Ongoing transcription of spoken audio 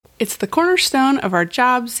It's the cornerstone of our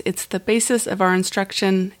jobs, it's the basis of our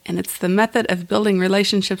instruction, and it's the method of building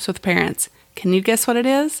relationships with parents. Can you guess what it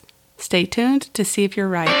is? Stay tuned to see if you're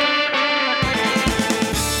right.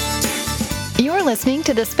 You're listening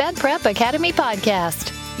to the Sped Prep Academy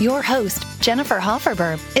podcast. Your host, Jennifer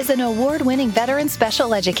Hofferberg, is an award-winning veteran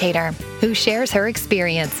special educator who shares her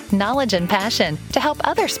experience, knowledge, and passion to help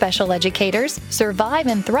other special educators survive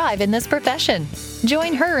and thrive in this profession.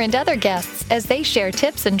 Join her and other guests as they share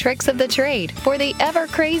tips and tricks of the trade for the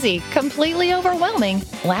ever-crazy, completely overwhelming,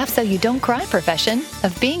 laugh so you don't cry profession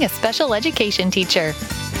of being a special education teacher.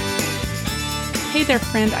 Hey there,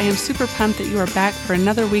 friend. I am super pumped that you are back for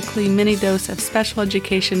another weekly mini dose of special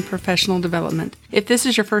education professional development. If this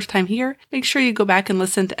is your first time here, make sure you go back and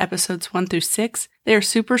listen to episodes 1 through 6. They are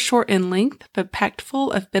super short in length, but packed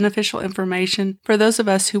full of beneficial information for those of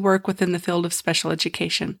us who work within the field of special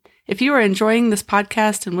education. If you are enjoying this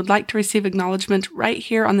podcast and would like to receive acknowledgement right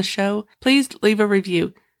here on the show, please leave a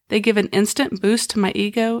review. They give an instant boost to my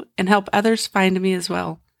ego and help others find me as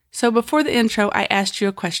well. So before the intro, I asked you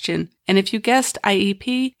a question, and if you guessed IEP,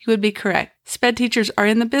 you would be correct. SPED teachers are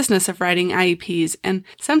in the business of writing IEPs, and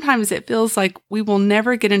sometimes it feels like we will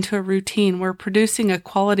never get into a routine where producing a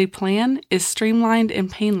quality plan is streamlined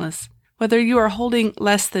and painless. Whether you are holding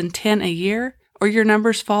less than 10 a year, or your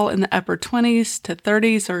numbers fall in the upper 20s to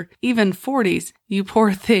 30s or even 40s, you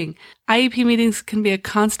poor thing. IEP meetings can be a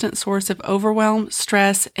constant source of overwhelm,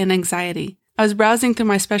 stress, and anxiety. I was browsing through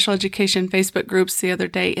my special education Facebook groups the other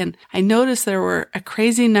day, and I noticed there were a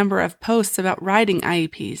crazy number of posts about writing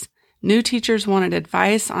IEPs. New teachers wanted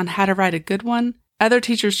advice on how to write a good one. Other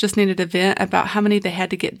teachers just needed a vent about how many they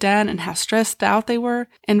had to get done and how stressed out they were.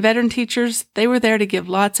 And veteran teachers, they were there to give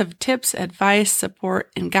lots of tips, advice,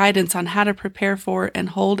 support, and guidance on how to prepare for and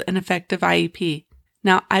hold an effective IEP.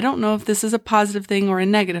 Now, I don't know if this is a positive thing or a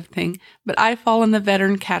negative thing, but I fall in the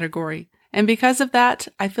veteran category. And because of that,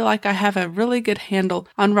 I feel like I have a really good handle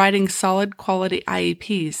on writing solid quality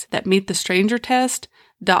IEPs that meet the stranger test,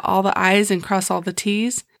 dot all the I's and cross all the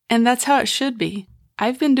T's, and that's how it should be.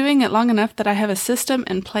 I've been doing it long enough that I have a system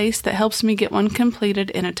in place that helps me get one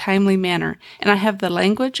completed in a timely manner, and I have the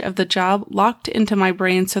language of the job locked into my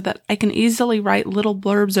brain so that I can easily write little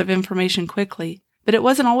blurbs of information quickly. But it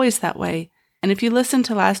wasn't always that way. And if you listened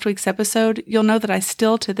to last week's episode, you'll know that I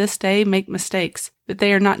still to this day make mistakes, but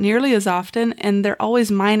they are not nearly as often and they're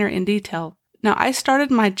always minor in detail. Now, I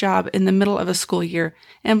started my job in the middle of a school year,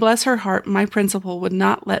 and bless her heart, my principal would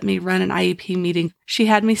not let me run an IEP meeting. She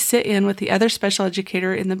had me sit in with the other special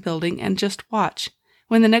educator in the building and just watch.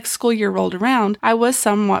 When the next school year rolled around, I was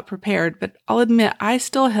somewhat prepared, but I'll admit I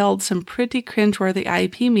still held some pretty cringeworthy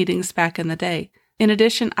IEP meetings back in the day. In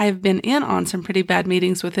addition, I have been in on some pretty bad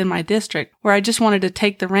meetings within my district where I just wanted to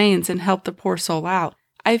take the reins and help the poor soul out.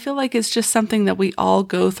 I feel like it's just something that we all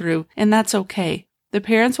go through, and that's okay. The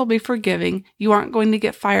parents will be forgiving, you aren't going to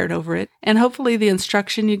get fired over it, and hopefully the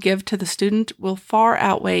instruction you give to the student will far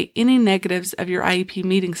outweigh any negatives of your IEP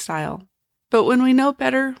meeting style. But when we know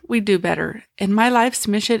better, we do better, and my life's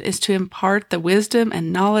mission is to impart the wisdom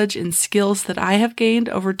and knowledge and skills that I have gained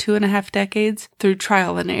over 2.5 decades through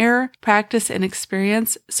trial and error, practice, and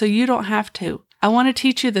experience, so you don't have to. I want to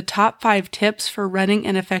teach you the top 5 tips for running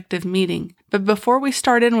an effective meeting. But before we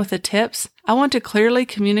start in with the tips, I want to clearly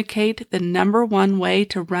communicate the number 1 way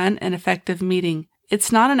to run an effective meeting.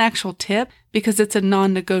 It's not an actual tip because it's a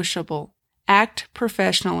non-negotiable. Act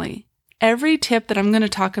professionally. Every tip that I'm going to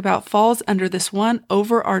talk about falls under this one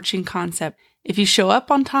overarching concept. If you show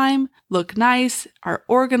up on time, look nice, are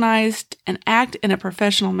organized, and act in a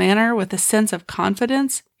professional manner with a sense of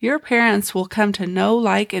confidence, your parents will come to know,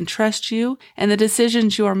 like, and trust you and the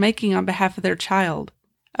decisions you are making on behalf of their child.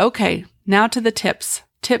 Okay, now to the tips.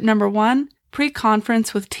 Tip number 1,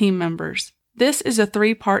 pre-conference with team members. This is a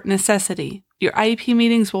 3-part necessity. Your IEP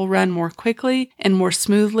meetings will run more quickly and more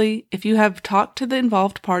smoothly if you have talked to the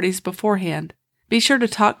involved parties beforehand. Be sure to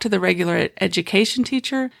talk to the regular education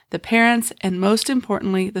teacher, the parents, and most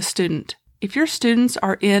importantly, the student. If your students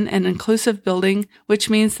are in an inclusive building,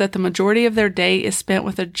 which means that the majority of their day is spent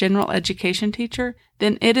with a general education teacher,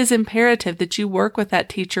 then it is imperative that you work with that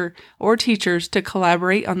teacher or teachers to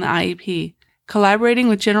collaborate on the IEP. Collaborating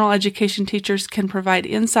with general education teachers can provide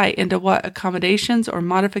insight into what accommodations or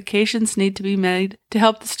modifications need to be made to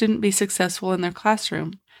help the student be successful in their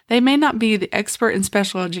classroom. They may not be the expert in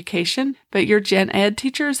special education, but your gen ed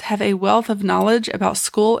teachers have a wealth of knowledge about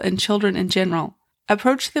school and children in general.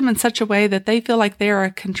 Approach them in such a way that they feel like they are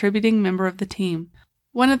a contributing member of the team.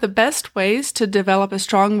 One of the best ways to develop a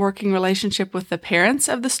strong working relationship with the parents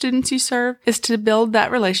of the students you serve is to build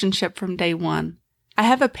that relationship from day one. I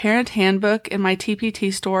have a parent handbook in my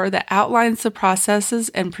TPT store that outlines the processes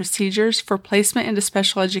and procedures for placement into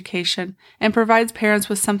special education and provides parents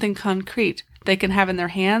with something concrete they can have in their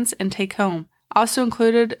hands and take home. Also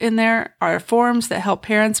included in there are forms that help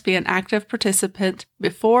parents be an active participant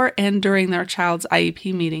before and during their child's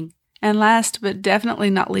IEP meeting. And last, but definitely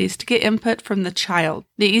not least, get input from the child.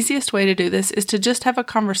 The easiest way to do this is to just have a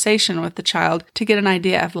conversation with the child to get an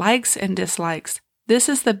idea of likes and dislikes. This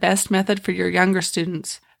is the best method for your younger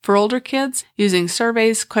students. For older kids, using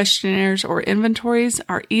surveys, questionnaires, or inventories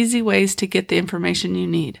are easy ways to get the information you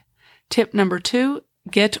need. Tip number 2,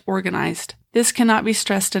 get organized. This cannot be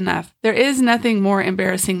stressed enough. There is nothing more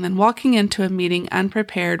embarrassing than walking into a meeting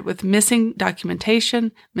unprepared with missing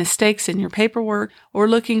documentation, mistakes in your paperwork, or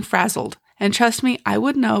looking frazzled. And trust me, I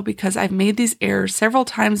would know because I've made these errors several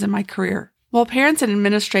times in my career. While parents and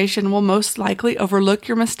administration will most likely overlook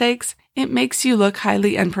your mistakes, it makes you look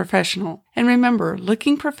highly unprofessional. And remember,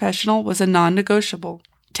 looking professional was a non-negotiable.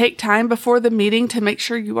 Take time before the meeting to make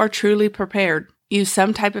sure you are truly prepared. Use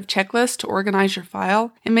some type of checklist to organize your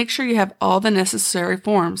file and make sure you have all the necessary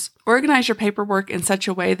forms. Organize your paperwork in such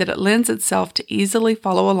a way that it lends itself to easily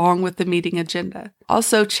follow along with the meeting agenda.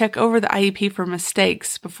 Also, check over the IEP for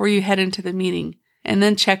mistakes before you head into the meeting, and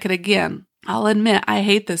then check it again. I'll admit I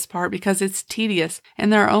hate this part because it's tedious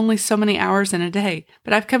and there are only so many hours in a day,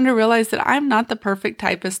 but I've come to realize that I'm not the perfect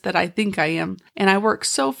typist that I think I am, and I work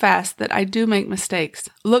so fast that I do make mistakes.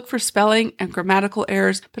 Look for spelling and grammatical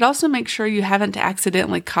errors, but also make sure you haven't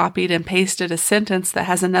accidentally copied and pasted a sentence that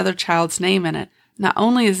has another child's name in it. Not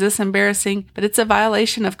only is this embarrassing, but it's a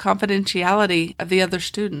violation of confidentiality of the other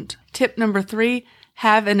student. Tip number 3,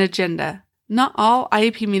 have an agenda. Not all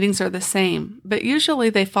IEP meetings are the same, but usually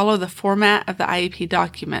they follow the format of the IEP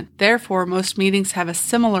document. Therefore, most meetings have a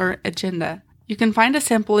similar agenda. You can find a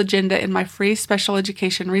sample agenda in my free special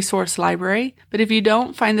education resource library, but if you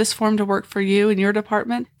don't find this form to work for you and your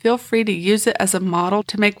department, feel free to use it as a model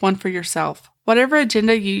to make one for yourself. Whatever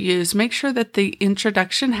agenda you use, make sure that the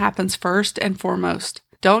introduction happens first and foremost.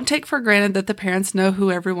 Don't take for granted that the parents know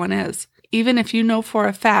who everyone is. Even if you know for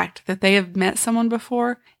a fact that they have met someone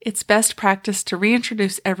before, it's best practice to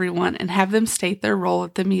reintroduce everyone and have them state their role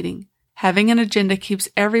at the meeting. Having an agenda keeps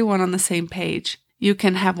everyone on the same page. You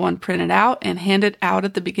can have one printed out and hand it out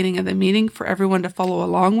at the beginning of the meeting for everyone to follow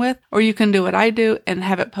along with, or you can do what I do and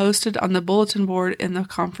have it posted on the bulletin board in the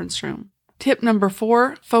conference room. Tip number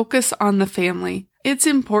 4, focus on the family. It's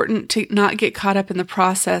important to not get caught up in the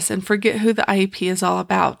process and forget who the IEP is all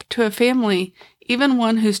about. To a family, even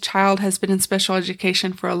one whose child has been in special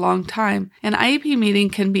education for a long time, an IEP meeting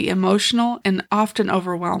can be emotional and often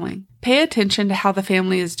overwhelming. Pay attention to how the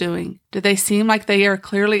family is doing. Do they seem like they are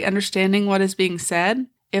clearly understanding what is being said?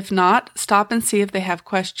 If not, stop and see if they have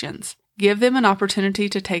questions. Give them an opportunity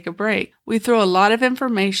to take a break. We throw a lot of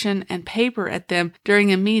information and paper at them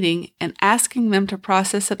during a meeting, and asking them to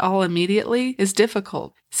process it all immediately is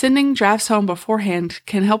difficult. Sending drafts home beforehand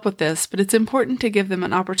can help with this, but it's important to give them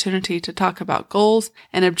an opportunity to talk about goals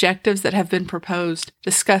and objectives that have been proposed,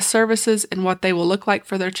 discuss services and what they will look like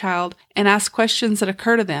for their child, and ask questions that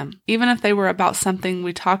occur to them, even if they were about something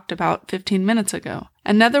we talked about 15 minutes ago.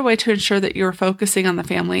 Another way to ensure that you're focusing on the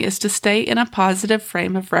family is to stay in a positive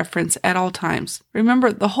frame of reference at all times.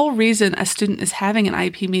 Remember, the whole reason a student is having an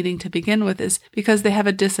IEP meeting to begin with is because they have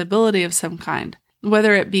a disability of some kind.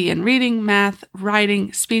 Whether it be in reading, math,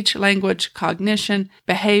 writing, speech, language, cognition,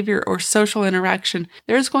 behavior, or social interaction,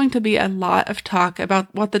 there's going to be a lot of talk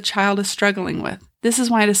about what the child is struggling with. This is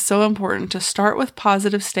why it is so important to start with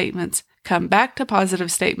positive statements, come back to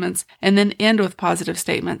positive statements, and then end with positive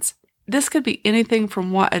statements. This could be anything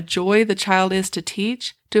from what a joy the child is to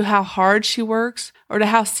teach, to how hard she works, or to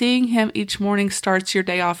how seeing him each morning starts your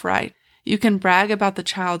day off right. You can brag about the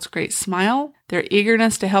child's great smile, their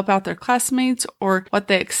eagerness to help out their classmates, or what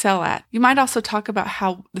they excel at. You might also talk about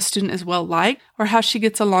how the student is well liked or how she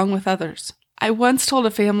gets along with others. I once told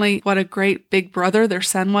a family what a great big brother their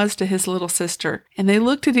son was to his little sister, and they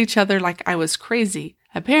looked at each other like I was crazy.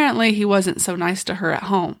 Apparently, he wasn't so nice to her at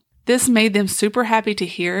home. This made them super happy to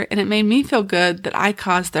hear, and it made me feel good that I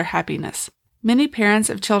caused their happiness. Many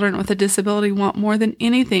parents of children with a disability want more than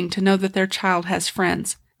anything to know that their child has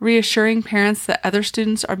friends. Reassuring parents that other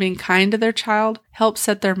students are being kind to their child helps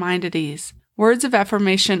set their mind at ease. Words of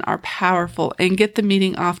affirmation are powerful and get the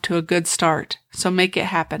meeting off to a good start, so make it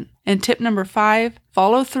happen. And tip number 5,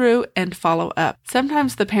 follow through and follow up.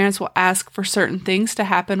 Sometimes the parents will ask for certain things to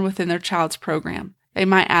happen within their child's program. They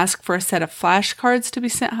might ask for a set of flashcards to be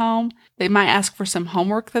sent home. They might ask for some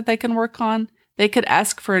homework that they can work on. They could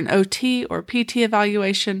ask for an OT or PT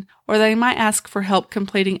evaluation, or they might ask for help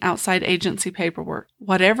completing outside agency paperwork.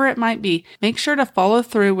 Whatever it might be, make sure to follow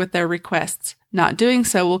through with their requests. Not doing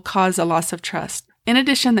so will cause a loss of trust. In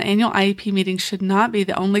addition, the annual IEP meeting should not be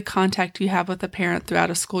the only contact you have with a parent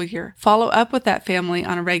throughout a school year. Follow up with that family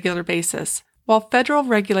on a regular basis. While federal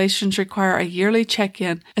regulations require a yearly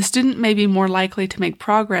check-in, a student may be more likely to make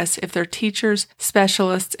progress if their teachers,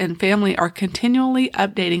 specialists, and family are continually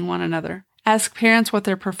updating one another. Ask parents what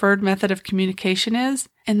their preferred method of communication is,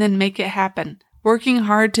 and then make it happen. Working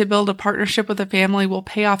hard to build a partnership with a family will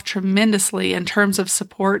pay off tremendously in terms of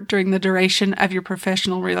support during the duration of your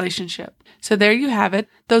professional relationship. So there you have it.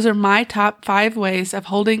 Those are my top 5 ways of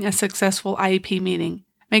holding a successful IEP meeting.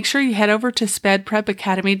 Make sure you head over to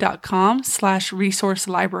spedprepacademy.com/resource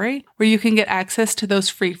library, where you can get access to those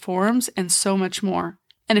free forums and so much more.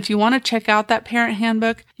 And if you want to check out that parent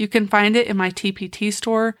handbook, you can find it in my TPT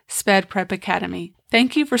store, Sped Prep Academy.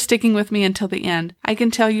 Thank you for sticking with me until the end. I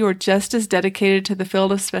can tell you are just as dedicated to the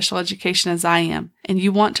field of special education as I am, and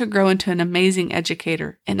you want to grow into an amazing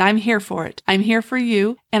educator, and I'm here for it. I'm here for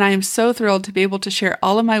you, and I am so thrilled to be able to share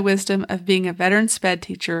all of my wisdom of being a veteran SPED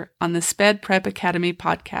teacher on the Sped Prep Academy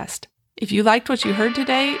podcast. If you liked what you heard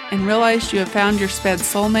today and realized you have found your SPED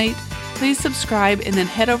soulmate, please subscribe and then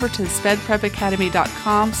head over to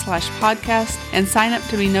spedprepacademy.com/podcast and sign up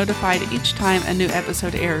to be notified each time a new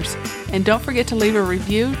episode airs. And don't forget to leave a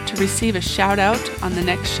review to receive a shout out on the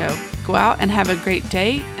next show. Go out and have a great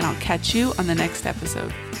day, and I'll catch you on the next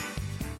episode.